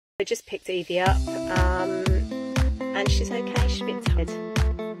I just picked Evie up and she's okay, she's a bit tired.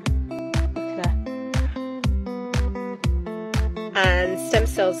 Look at her. And stem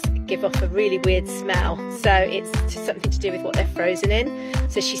cells give off a really weird smell, so it's something to do with what they're frozen in,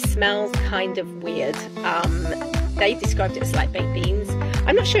 so she smells kind of weird. They described it as like baked beans.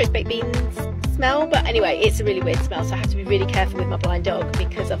 I'm not sure it's baked beans smell, but anyway, it's a really weird smell, so I have to be really careful with my blind dog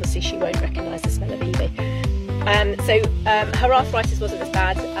because obviously she won't recognise the smell of Evie. Her arthritis wasn't as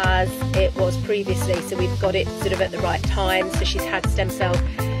bad as it was previously, so we've got it sort of at the right time. So she's had stem cell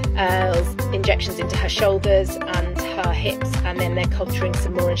injections into her shoulders and her hips, and then they're culturing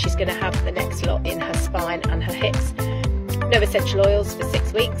some more, and she's going to have the next lot in her spine and her hips. No essential oils for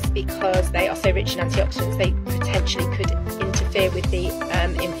 6 weeks because they are so rich in antioxidants they potentially could interfere with the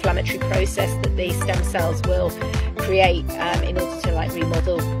inflammatory process that the stem cells will create in order to like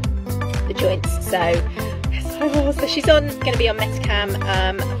remodel the joints. So she's going to be on Metacam,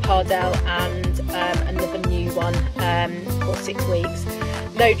 Pardel, and another new one for 6 weeks.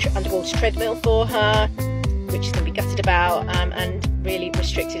 No underwater treadmill for her, which she's going to be gutted about, and really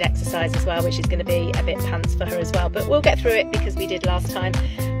restricted exercise as well, which is going to be a bit pants for her as well. But we'll get through it because we did last time.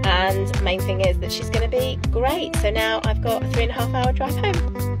 And main thing is that she's going to be great. So now I've got a 3.5 hour drive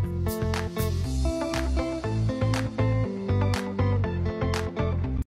home.